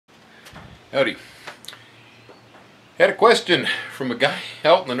Howdy. Had a question from a guy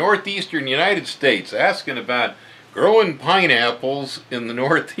out in the northeastern United States asking about growing pineapples in the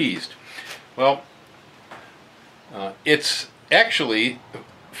Northeast. Well, it's actually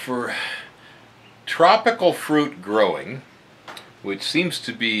for tropical fruit growing, which seems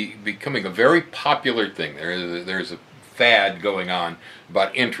to be becoming a very popular thing. There's a fad going on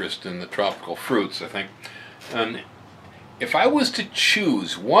about interest in the tropical fruits, I think. And if I was to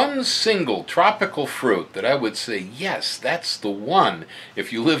choose one single tropical fruit that I would say, yes, that's the one,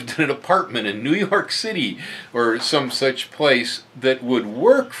 if you lived in an apartment in New York City or some such place that would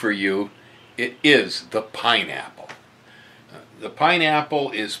work for you, it is the pineapple. The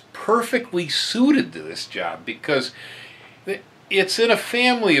pineapple is perfectly suited to this job because it's in a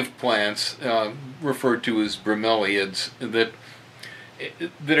family of plants referred to as bromeliads that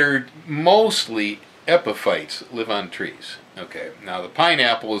are mostly epiphytes, live on trees. Okay, now the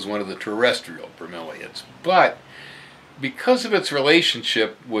pineapple is one of the terrestrial bromeliads, but because of its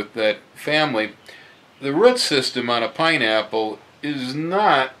relationship with that family, the root system on a pineapple is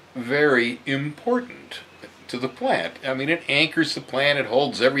not very important to the plant. I mean, it anchors the plant, it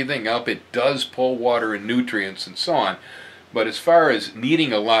holds everything up, it does pull water and nutrients and so on, but as far as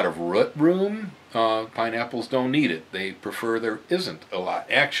needing a lot of root room, pineapples don't need it. They prefer there isn't a lot,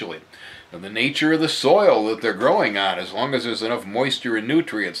 actually. And the nature of the soil that they're growing on, as long as there's enough moisture and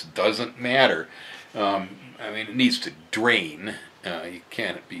nutrients, doesn't matter. I mean, it needs to drain. You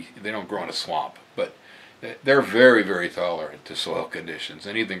can't be, they don't grow in a swamp, but they're very, very tolerant to soil conditions.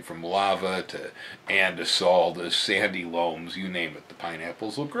 Anything from lava to andesol to sandy loams, you name it, the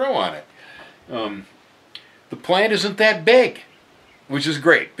pineapples will grow on it. The plant isn't that big, which is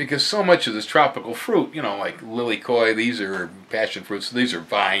great, because so much of this tropical fruit, you know, like lilikoi, these are passion fruits, these are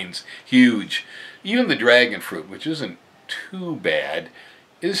vines, huge. Even the dragon fruit, which isn't too bad,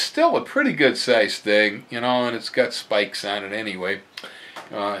 is still a pretty good sized thing, you know, and it's got spikes on it anyway.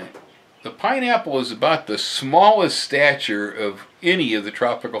 The pineapple is about the smallest stature of any of the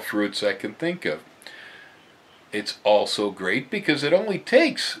tropical fruits I can think of. It's also great because it only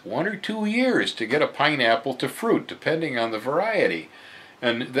takes 1 or 2 years to get a pineapple to fruit, depending on the variety.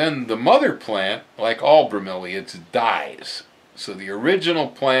 And then the mother plant, like all bromeliads, dies. So the original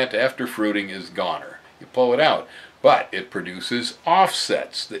plant after fruiting is goner. You pull it out. But it produces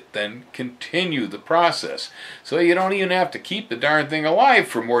offsets that then continue the process. So you don't even have to keep the darn thing alive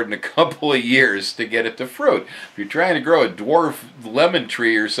for more than a couple of years to get it to fruit. If you're trying to grow a dwarf lemon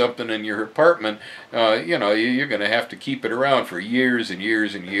tree or something in your apartment, you know, you're going to have to keep it around for years and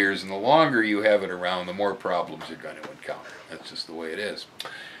years and years. And the longer you have it around, the more problems you're going to encounter. That's just the way it is.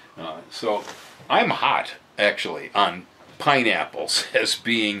 So I'm hot, actually, on pineapples as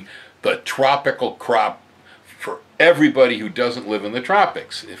being the tropical crop for everybody who doesn't live in the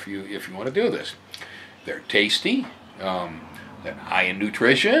tropics, if you want to do this. They're tasty, they're high in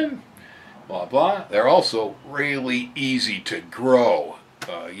nutrition, blah blah. They're also really easy to grow.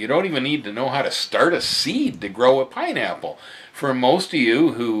 You don't even need to know how to start a seed to grow a pineapple. For most of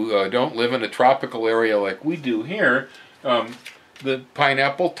you who don't live in a tropical area like we do here, the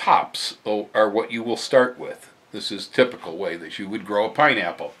pineapple tops are what you will start with. This is a typical way that you would grow a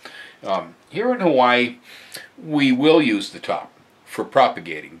pineapple. Here in Hawaii, we will use the top for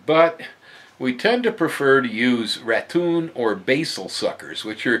propagating, but we tend to prefer to use ratoon or basil suckers,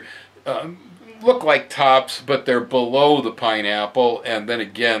 which are look like tops, but they're below the pineapple, and then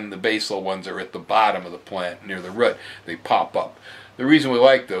again the basil ones are at the bottom of the plant near the root. They pop up. The reason we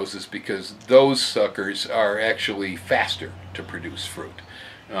like those is because those suckers are actually faster to produce fruit.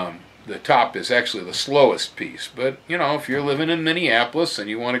 The top is actually the slowest piece, but you know, if you're living in Minneapolis and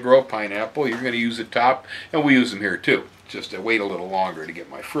you want to grow a pineapple, you're going to use the top, and we use them here too. Just I wait a little longer to get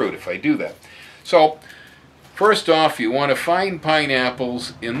my fruit if I do that. So first off, you want to find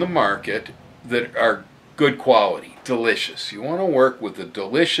pineapples in the market that are good quality, delicious. You want to work with a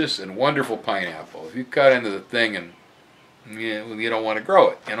delicious and wonderful pineapple. If you cut into the thing and you don't want to grow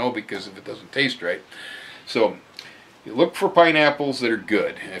it, you know, because if it doesn't taste right. So you look for pineapples that are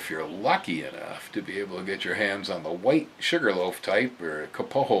good. If you're lucky enough to be able to get your hands on the white sugarloaf type or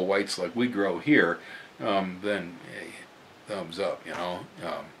Kapoho whites like we grow here, then hey, thumbs up, you know.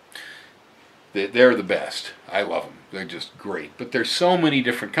 They're the best. I love them. They're just great. But there's so many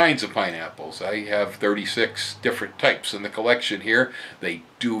different kinds of pineapples. I have 36 different types in the collection here. They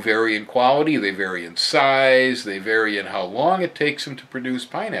do vary in quality, they vary in size, they vary in how long it takes them to produce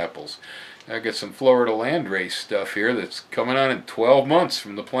pineapples. I got some Florida landrace stuff here that's coming on in 12 months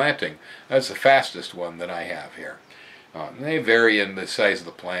from the planting. That's the fastest one that I have here. They vary in the size of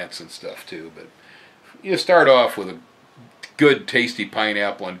the plants and stuff too, but you start off with a good tasty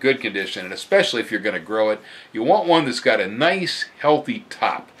pineapple in good condition, and especially if you're going to grow it, you want one that's got a nice healthy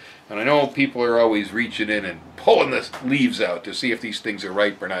top. And I know people are always reaching in and pulling the leaves out to see if these things are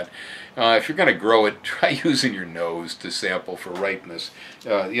ripe or not. If you're going to grow it, try using your nose to sample for ripeness.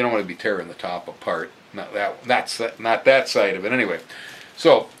 You don't want to be tearing the top apart. Not that side of it anyway.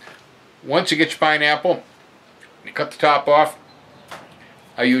 So once you get your pineapple, you cut the top off.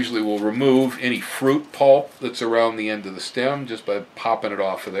 I usually will remove any fruit pulp that's around the end of the stem just by popping it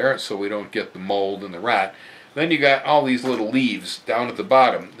off of there so we don't get the mold and the rot. Then you got all these little leaves down at the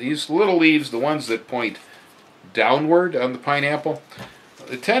bottom. These little leaves, the ones that point downward on the pineapple,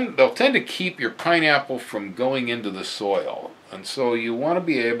 they'll tend to keep your pineapple from going into the soil. And so you want to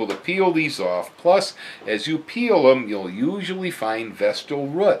be able to peel these off. Plus, as you peel them, you'll usually find vestal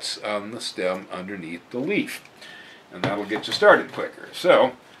roots on the stem underneath the leaf. And that'll get you started quicker.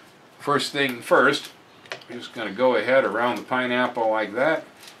 So, first thing first, I'm just going to go ahead around the pineapple like that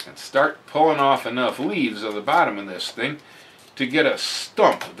and start pulling off enough leaves at the bottom of this thing to get a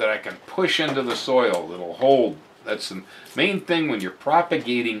stump that I can push into the soil that'll hold. That's the main thing when you're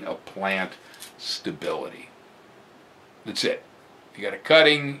propagating a plant: stability. That's it. You got a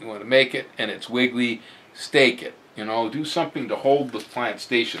cutting, you want to make it, and it's wiggly, stake it. You know, do something to hold the plant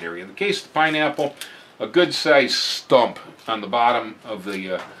stationary. In the case of the pineapple, a good sized stump on the bottom of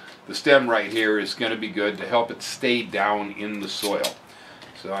the stem right here is going to be good to help it stay down in the soil.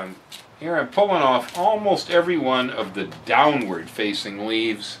 So I'm pulling off almost every one of the downward facing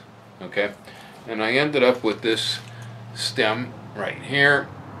leaves, okay? And I ended up with this stem right here.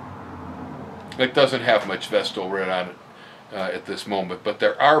 It doesn't have much vestal root on it at this moment, but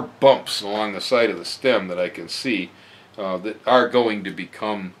there are bumps along the side of the stem that I can see that are going to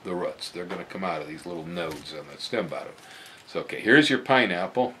become the roots. They're going to come out of these little nodes on the stem bottom. So okay, here's your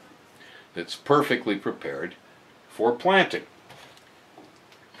pineapple that's perfectly prepared for planting.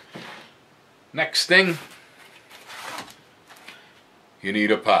 Next thing, you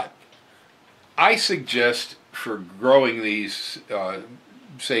need a pot. I suggest for growing these,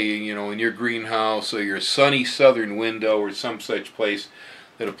 say, you know, in your greenhouse or your sunny southern window or some such place,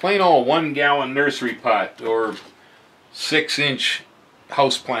 that a plain old 1 gallon nursery pot or 6-inch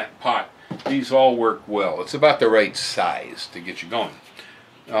houseplant pot, these all work well. It's about the right size to get you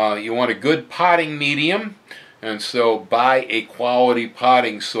going. You want a good potting medium, and so buy a quality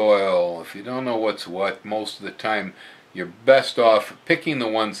potting soil. If you don't know what's what, most of the time you're best off picking the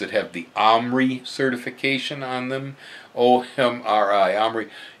ones that have the OMRI certification on them. OMRI, OMRI,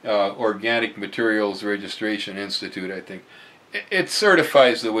 Organic Materials Registration Institute, I think. It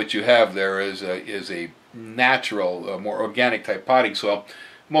certifies that what you have there is a natural, more organic type potting soil.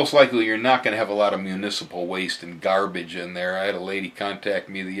 Most likely you're not going to have a lot of municipal waste and garbage in there. I had a lady contact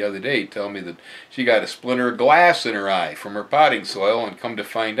me the other day telling me that she got a splinter of glass in her eye from her potting soil, and come to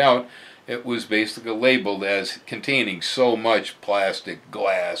find out it was basically labeled as containing so much plastic,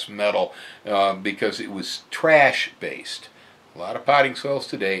 glass, metal, because it was trash based. A lot of potting soils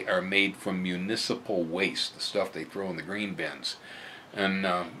today are made from municipal waste, the stuff they throw in the green bins. And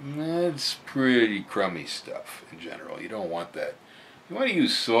it's pretty crummy stuff in general. You don't want that. You want to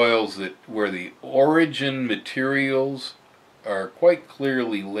use soils where the origin materials are quite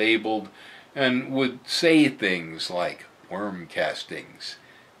clearly labeled and would say things like worm castings,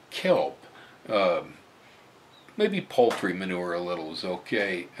 kelp, maybe poultry manure a little is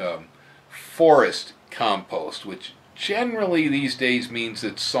okay, forest compost, which generally these days means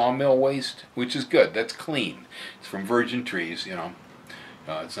it's sawmill waste, which is good. That's clean. It's from virgin trees, you know.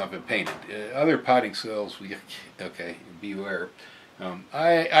 It's not been painted. Other potting soils, okay, beware.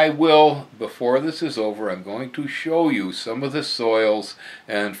 I will, before this is over, I'm going to show you some of the soils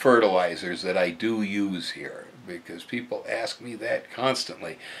and fertilizers that I do use here, because people ask me that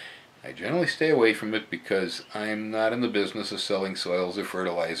constantly. I generally stay away from it because I'm not in the business of selling soils or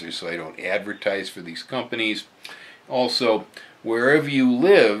fertilizers, so I don't advertise for these companies. Also, wherever you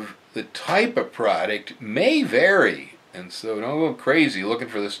live, the type of product may vary. And so don't go crazy looking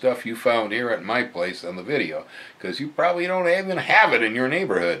for the stuff you found here at my place on the video, because you probably don't even have it in your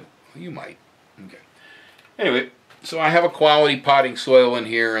neighborhood. Well, you might. Okay. Anyway, so I have a quality potting soil in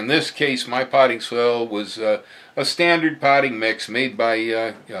here. In this case, my potting soil was a standard potting mix made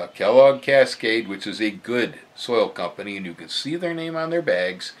by Kellogg Cascade, which is a good soil company, and you can see their name on their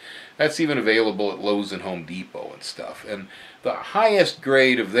bags. That's even available at Lowe's and Home Depot and stuff. And the highest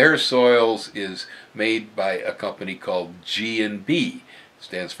grade of their soils is made by a company called G&B.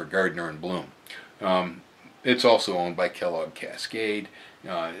 Stands for Gardner and Bloom. It's also owned by Kellogg Cascade.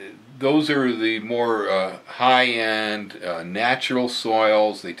 Uh, those are the more high-end natural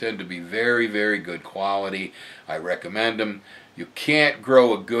soils. They tend to be very, very good quality. I recommend them. You can't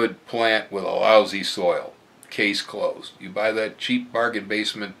grow a good plant with a lousy soil. Case closed. You buy that cheap bargain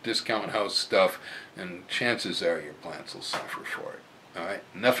basement discount house stuff, and chances are your plants will suffer for it. All right,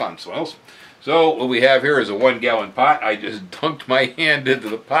 enough on soils. So what we have here is a 1-gallon pot. I just dunked my hand into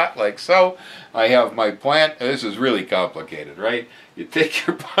the pot like so. I have my plant. This is really complicated, right? You take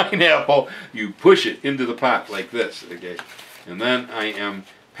your pineapple, you push it into the pot like this, okay? And then I am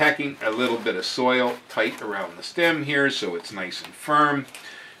packing a little bit of soil tight around the stem here so it's nice and firm.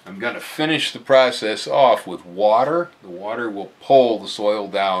 I'm going to finish the process off with water. The water will pull the soil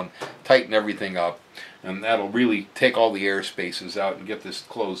down, tighten everything up, and that'll really take all the air spaces out and get this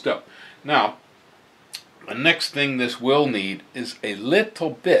closed up. Now, the next thing this will need is a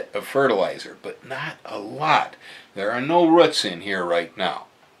little bit of fertilizer, but not a lot. There are no roots in here right now,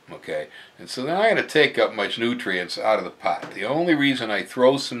 okay? And so they're not going to take up much nutrients out of the pot. The only reason I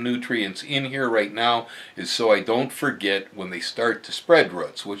throw some nutrients in here right now is so I don't forget when they start to spread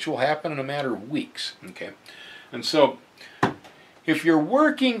roots, which will happen in a matter of weeks, okay? And so if you're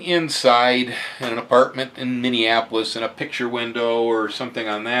working inside in an apartment in Minneapolis in a picture window or something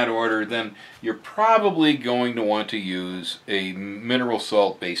on that order, then you're probably going to want to use a mineral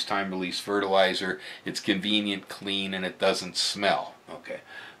salt-based time-release fertilizer. It's convenient, clean, and it doesn't smell. Okay,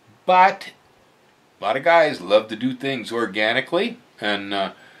 but a lot of guys love to do things organically,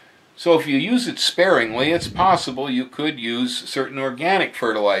 and so if you use it sparingly, it's possible you could use certain organic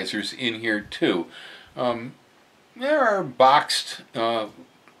fertilizers in here too. There are boxed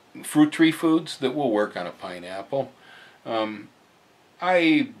fruit tree foods that will work on a pineapple.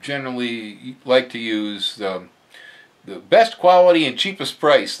 I generally like to use the best quality and cheapest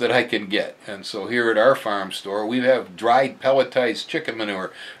price that I can get. And so here at our farm store, we have dried pelletized chicken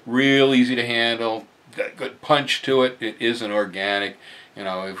manure. Real easy to handle, got good punch to it. It isn't organic. You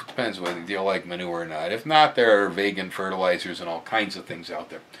know, it depends whether you like manure or not. If not, there are vegan fertilizers and all kinds of things out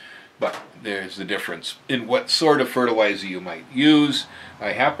there. But there's the difference in what sort of fertilizer you might use.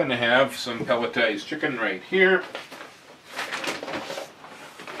 I happen to have some pelletized chicken right here.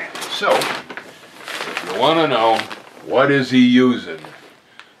 So, if you want to know what is he using,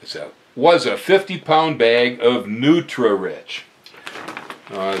 was a 50-pound bag of Nutri-Rich.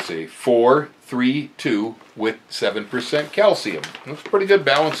 It's a 4-3-2 with 7% calcium. That's a pretty good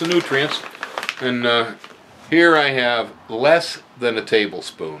balance of nutrients. And here I have less than a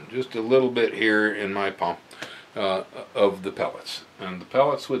tablespoon, just a little bit here in my palm, of the pellets. And the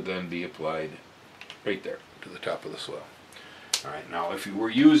pellets would then be applied right there to the top of the soil. All right, now if you were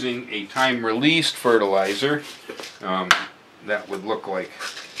using a time-released fertilizer, that would look like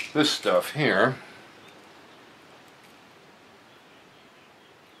this stuff here.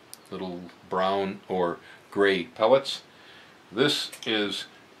 Little brown or gray pellets. This is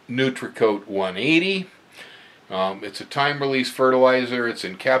NutriCoat 180. It's a time-release fertilizer. It's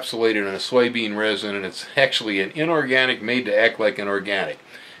encapsulated in a soybean resin, and it's actually an inorganic made to act like an organic.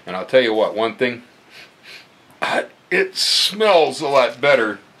 And I'll tell you what, one thing, it smells a lot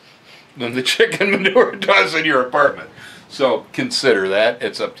better than the chicken manure does in your apartment. So consider that.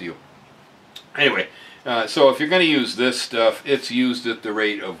 It's up to you. Anyway, so if you're going to use this stuff, it's used at the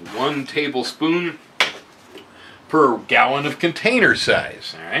rate of 1 tablespoon per gallon of container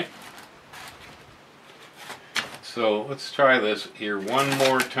size. All right. So let's try this here one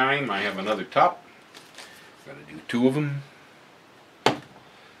more time. I have another top. Got to do 2 of them.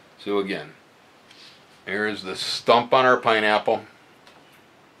 So again, here's the stump on our pineapple.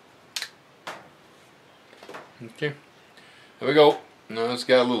 Okay, there we go. Now it's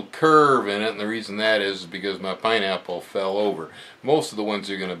got a little curve in it, and the reason that is because my pineapple fell over. Most of the ones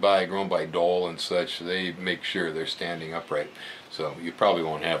you're going to buy, grown by Dole and such, they make sure they're standing upright. So you probably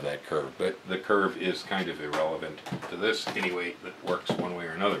won't have that curve, but the curve is kind of irrelevant to this anyway. That works one way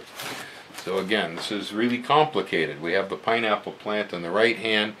or another. So again, this is really complicated. We have the pineapple plant in the right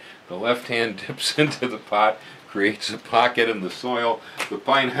hand. The left hand dips into the pot, creates a pocket in the soil. The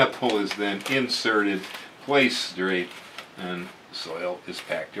pineapple is then inserted, placed straight, and soil is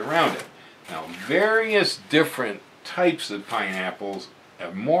packed around it. Now, various different types of pineapples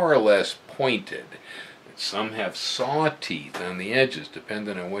are more or less pointed. Some have saw teeth on the edges,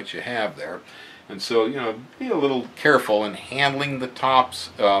 depending on what you have there. And so, you know, be a little careful in handling the tops.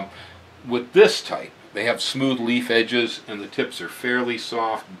 With this type, they have smooth leaf edges and the tips are fairly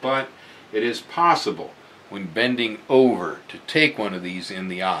soft, but it is possible when bending over to take one of these in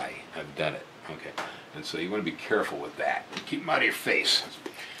the eye. I've done it. Okay. And so you want to be careful with that. Keep them out of your face.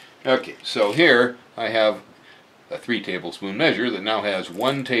 Okay, so here I have a 3 tablespoon measure that now has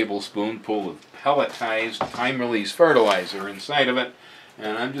 1 tablespoonful of pelletized time-release fertilizer inside of it.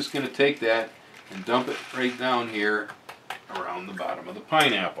 And I'm just going to take that and dump it right down here around the bottom of the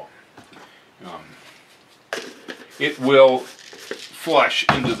pineapple. It will flush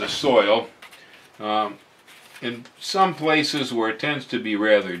into the soil. In some places where it tends to be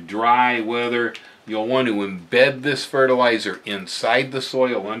rather dry weather, you'll want to embed this fertilizer inside the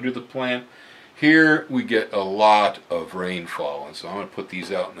soil under the plant. Here we get a lot of rainfall, and so I'm going to put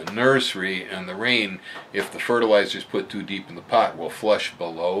these out in the nursery, and the rain, if the fertilizer is put too deep in the pot, will flush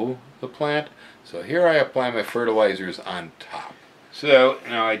below the plant. So here I apply my fertilizers on top. So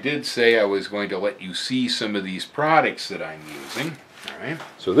now I did say I was going to let you see some of these products that I'm using. All right.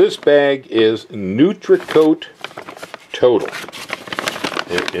 So this bag is NutriCoat Total.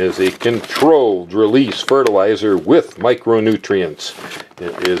 It is a controlled release fertilizer with micronutrients.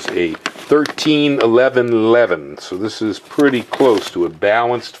 It is a 13-11-11, so this is pretty close to a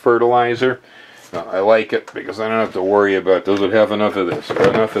balanced fertilizer. I like it because I don't have to worry about, does it have enough of this or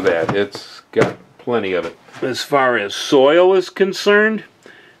enough of that. It's got plenty of it. As far as soil is concerned,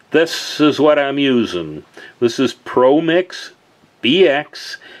 this is what I'm using. This is ProMix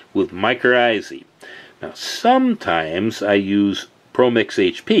BX with mycorrhizae. Now sometimes I use ProMix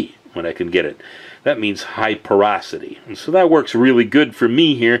HP when I can get it. That means high porosity. And so that works really good for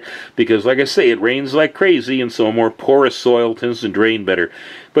me here because, like I say, it rains like crazy, and so a more porous soil tends to drain better.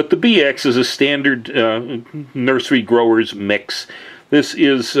 But the BX is a standard nursery grower's mix. This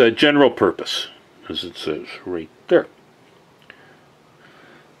is general purpose, as it says right there.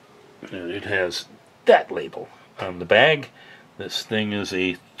 And it has that label on the bag. This thing is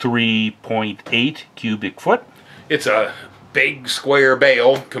a 3.8 cubic foot. It's a big square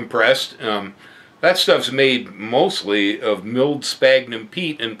bale, compressed. That stuff's made mostly of milled sphagnum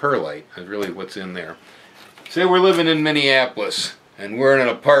peat and perlite. That's really what's in there. Say we're living in Minneapolis and we're in an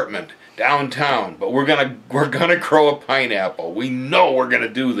apartment downtown, but we're gonna grow a pineapple. We know we're gonna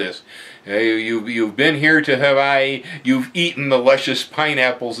do this. You've been here to Hawaii. You've eaten the luscious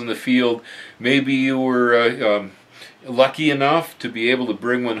pineapples in the field. Maybe you were lucky enough to be able to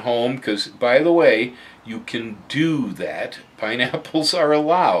bring one home, because, by the way, you can do that. Pineapples are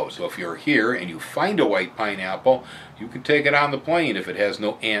allowed. So if you're here and you find a white pineapple, you can take it on the plane if it has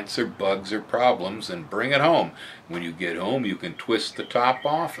no ants or bugs or problems and bring it home. When you get home, you can twist the top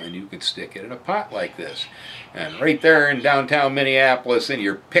off and you can stick it in a pot like this. And right there in downtown Minneapolis, in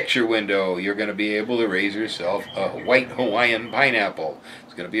your picture window, you're going to be able to raise yourself a white Hawaiian pineapple.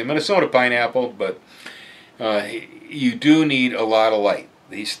 It's going to be a Minnesota pineapple, but you do need a lot of light.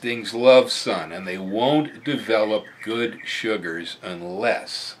 These things love sun, and they won't develop good sugars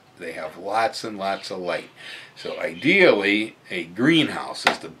unless they have lots and lots of light. So ideally, a greenhouse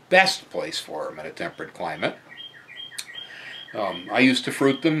is the best place for them in a temperate climate. I used to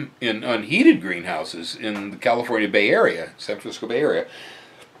fruit them in unheated greenhouses in the California Bay Area, San Francisco Bay Area.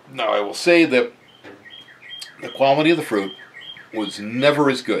 Now I will say that the quality of the fruit was never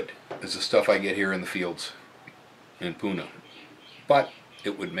as good as the stuff I get here in the fields in Puna. But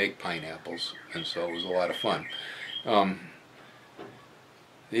it would make pineapples, and so it was a lot of fun.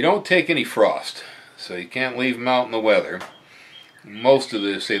 They don't take any frost, so you can't leave them out in the weather. Most of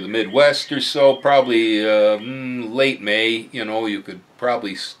the, say, the Midwest or so, probably late May, you know, you could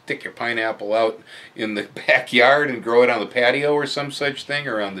probably stick your pineapple out in the backyard and grow it on the patio or some such thing,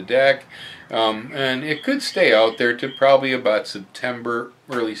 or on the deck. And it could stay out there to probably about September,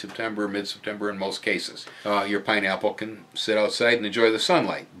 early September, mid-September in most cases. Your pineapple can sit outside and enjoy the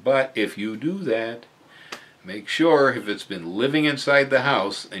sunlight. But if you do that, make sure if it's been living inside the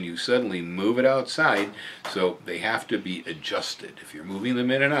house and you suddenly move it outside, so they have to be adjusted. If you're moving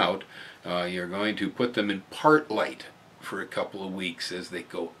them in and out, you're going to put them in part light for a couple of weeks as they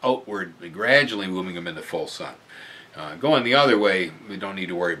go outward, gradually moving them into full sun. Going the other way, we don't need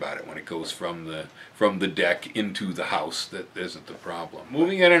to worry about it. When it goes from the deck into the house, that isn't the problem.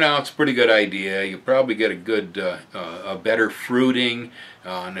 Moving in and out's a pretty good idea. You probably get a good, a better fruiting.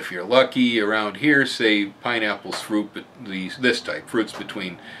 And if you're lucky around here, say pineapples fruit, this type fruits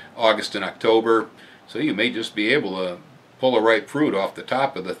between August and October. So you may just be able to pull a ripe fruit off the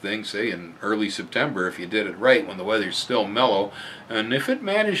top of the thing, say in early September, if you did it right when the weather's still mellow. And if it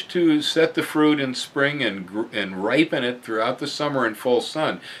managed to set the fruit in spring and ripen it throughout the summer in full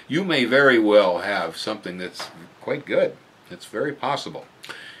sun, you may very well have something that's quite good. It's very possible.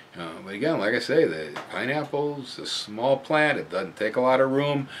 But again, like I say, the pineapple's a small plant. It doesn't take a lot of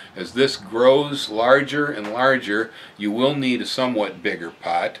room. As this grows larger and larger, you will need a somewhat bigger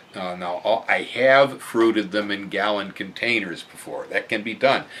pot. I have fruited them in gallon containers before. That can be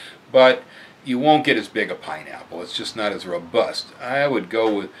done. But you won't get as big a pineapple. It's just not as robust. I would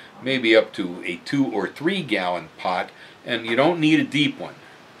go with maybe up to a 2 or 3 gallon pot, and you don't need a deep one.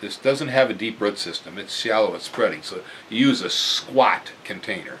 This doesn't have a deep root system. It's shallow at spreading, so you use a squat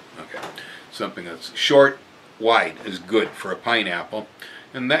container. Okay, something that's short, wide is good for a pineapple,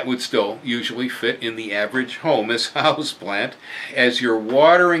 and that would still usually fit in the average home as a house plant. As you're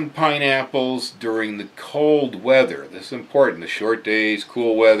watering pineapples during the cold weather, this is important, the short days,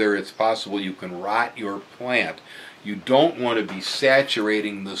 cool weather, it's possible you can rot your plant. You don't want to be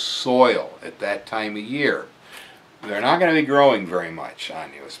saturating the soil at that time of year. They're not going to be growing very much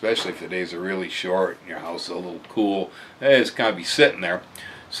on you, especially if the days are really short and your house is a little cool. It's going to be sitting there.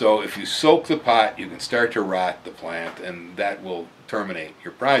 So if you soak the pot, you can start to rot the plant, and that will terminate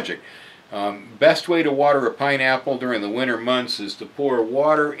your project. Best way to water a pineapple during the winter months is to pour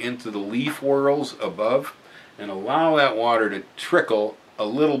water into the leaf whorls above and allow that water to trickle, a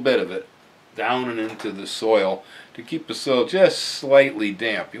little bit of it, down and into the soil to keep the soil just slightly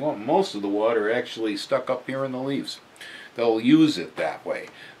damp. You want most of the water actually stuck up here in the leaves. They'll use it that way.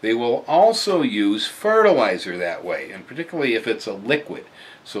 They will also use fertilizer that way, and particularly if it's a liquid.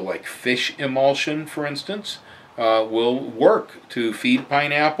 So like fish emulsion, for instance, will work to feed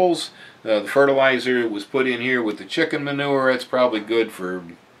pineapples. The fertilizer was put in here with the chicken manure. It's probably good for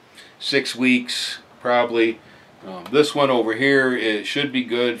 6 weeks, probably. This one over here, it should be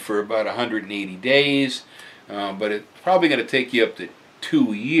good for about 180 days, but it's probably going to take you up to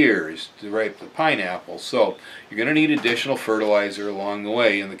 2 years to ripe the pineapple, so you're going to need additional fertilizer along the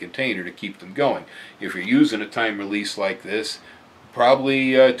way in the container to keep them going. If you're using a time release like this,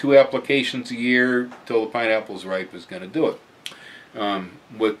 probably 2 applications a year till the pineapple's ripe is going to do it.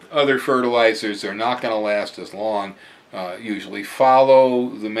 With other fertilizers, they're not going to last as long. Usually follow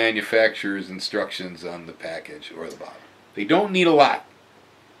the manufacturer's instructions on the package or the bottle. They don't need a lot.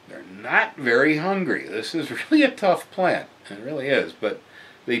 They're not very hungry. This is really a tough plant. It really is, but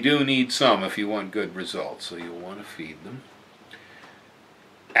they do need some if you want good results, so you'll want to feed them.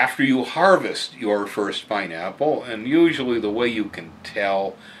 After you harvest your first pineapple, and usually the way you can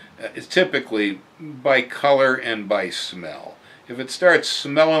tell is typically by color and by smell. If it starts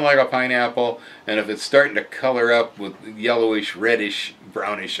smelling like a pineapple, and if it's starting to color up with yellowish, reddish,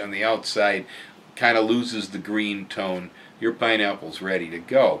 brownish on the outside, kind of loses the green tone, your pineapple's ready to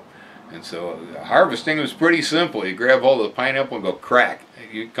go. And so harvesting is pretty simple. You grab hold of the pineapple and go crack.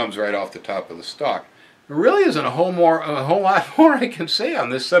 It comes right off the top of the stalk. There really isn't a whole lot more I can say on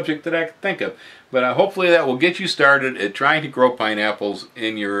this subject that I can think of. But hopefully that will get you started at trying to grow pineapples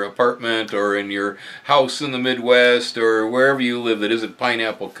in your apartment or in your house in the Midwest or wherever you live that isn't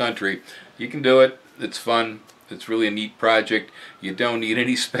pineapple country. You can do it. It's fun. It's really a neat project. You don't need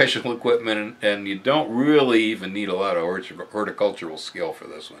any special equipment, and you don't really even need a lot of horticultural skill for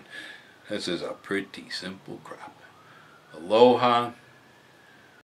this one. This is a pretty simple crop. Aloha.